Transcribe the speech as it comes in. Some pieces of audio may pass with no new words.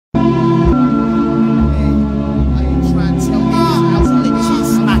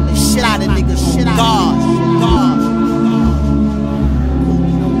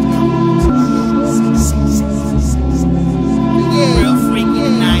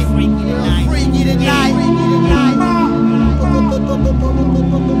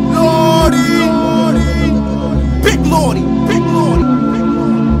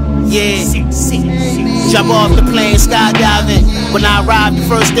When I arrived, the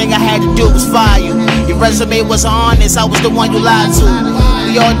first thing I had to do was fire you. Your resume wasn't honest, I was the one you lied to.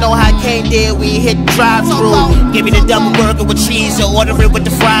 We all know how I came there, we hit the drive-thru. Give me the double burger with cheese or order it with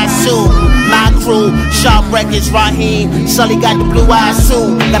the fried soup. My crew, SHAAP Records, Raheem, Sully got the blue eyes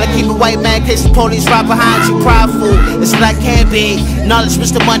too. Gotta keep a white man, case the police right behind you, prideful. That's what I can be, knowledge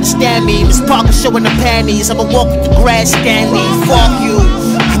wisdom understand me. Miss Parker showing the panties, I'ma walk with the grass Stanley. Fuck you.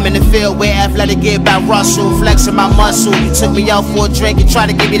 I'm in the field where athletic get by Russell, flexing my muscle. You took me out for a drink and tried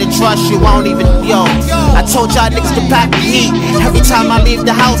to get me to trust you. I don't even, yo. I told y'all niggas to pack the heat. Every time I leave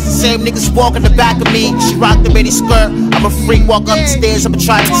the house, the same niggas walk in the back of me. She rocked the mini skirt, I'm a freak, walk up the stairs, I'ma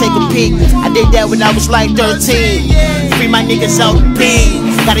try to take a peek. I did that when I was like 13. Free my niggas out the beam.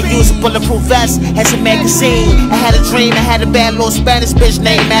 Gotta use a bulletproof vest as a magazine. I had a dream, I had a bad little Spanish bitch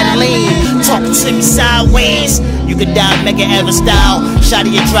named Madeline. Talking to me sideways, you could die Mega Ever style. Shot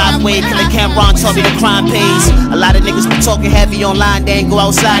in your driveway, killing Cameron told me the crime pays. A lot of niggas be talking heavy online, they ain't go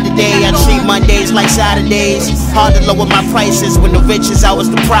outside today. I treat Mondays like Saturdays. Hard to lower my prices when the riches I was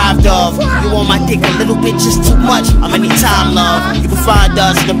deprived of. You on my dick a little bit, just too much. I'm gonna need time, love. You can find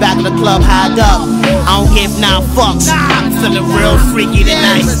us in the back of the club, hide up. I don't give 9 fucks. I'm feeling real freaky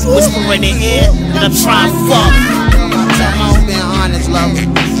tonight. Whisper in the ear that I'm trying to fuck. I'm being honest, love.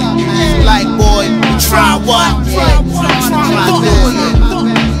 Like, boy, try what? Try to do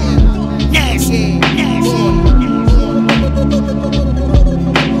it. Nasty.